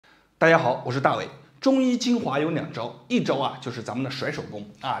大家好，我是大伟。中医精华有2招，一招就是咱们的甩手功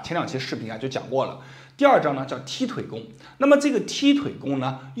啊，前2期视频就讲过了。第2招呢叫踢腿功。那么这个踢腿功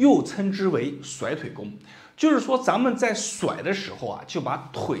呢，又称之为甩腿功，就是说咱们在甩的时候就把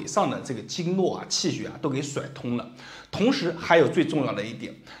腿上的这个经络气血都给甩通了。同时还有最重要的一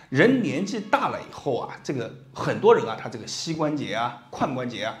点，人年纪大了以后这个很多人他这个膝关节髋关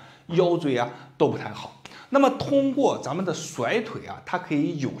节腰椎都不太好。那么通过咱们的甩腿它可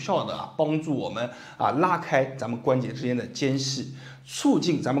以有效的帮助我们拉开咱们关节之间的间隙，促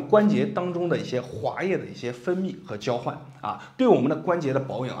进咱们关节当中的一些滑液的一些分泌和交换对我们的关节的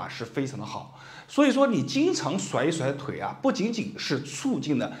保养是非常的好。所以说你经常甩一甩腿不仅仅是促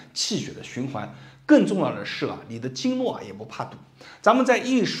进了气血的循环，更重要的是你的经络也不怕堵。咱们在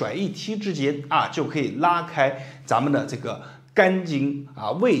一甩一踢之间就可以拉开咱们的这个肝经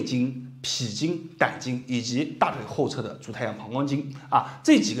胃经、脾经、胆经以及大腿后侧的足太阳膀胱经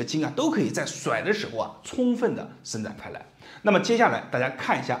这几个经都可以在甩的时候充分的伸展开来。那么接下来大家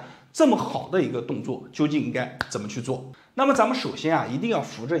看一下这么好的一个动作究竟应该怎么去做。那么咱们首先一定要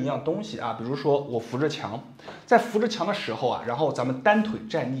扶着一样东西比如说我扶着墙，在扶着墙的时候然后咱们单腿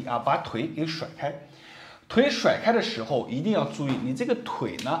站立把腿给甩开。腿甩开的时候一定要注意，你这个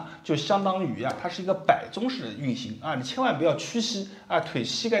腿呢就相当于它是一个摆钟式的运行你千万不要屈膝腿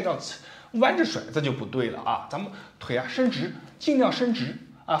膝盖这样弯着甩，这就不对了咱们腿伸直，尽量伸直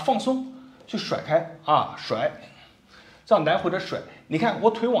放松去甩开甩，这样来回的甩。你看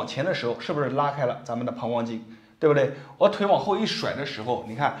我腿往前的时候是不是拉开了咱们的膀胱经，对不对？我腿往后一甩的时候，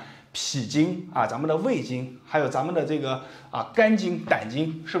你看脾经咱们的胃经，还有咱们的这个肝经、胆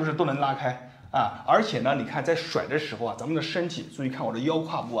经是不是都能拉开而且呢，你看在甩的时候咱们的身体，注意看我的腰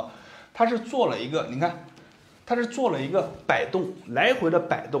胯部它是做了一个，你看它是做了一个摆动，来回的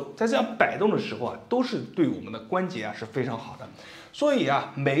摆动。在这样摆动的时候都是对我们的关节是非常好的。所以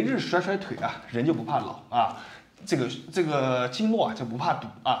每日甩甩腿人就不怕老这个经络就不怕堵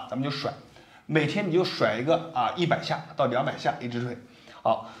咱们就甩，每天你就甩一个100下到200下一只腿。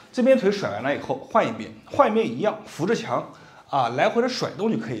好，这边腿甩完了以后换一边，换一边一样扶着墙来回的甩动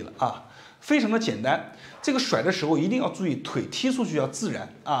就可以了非常的简单。这个甩的时候一定要注意腿踢出去要自然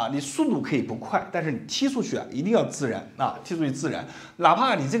你速度可以不快，但是你踢出去一定要自然踢出去自然。哪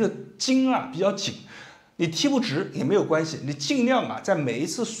怕你这个筋比较紧，你踢不直也没有关系，你尽量在每一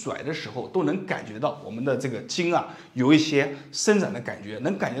次甩的时候都能感觉到我们的这个筋有一些伸展的感觉，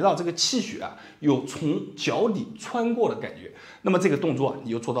能感觉到这个气血有从脚底穿过的感觉。那么这个动作你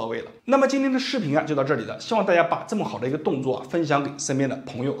就做到位了。那么今天的视频就到这里了，希望大家把这么好的一个动作分享给身边的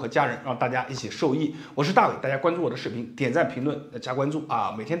朋友和家人，让大家一起受益。我是大伟，大家关注我的视频，点赞、评论、加关注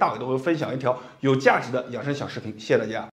每天大伟都会分享一条有价值的养生小视频，谢谢大家。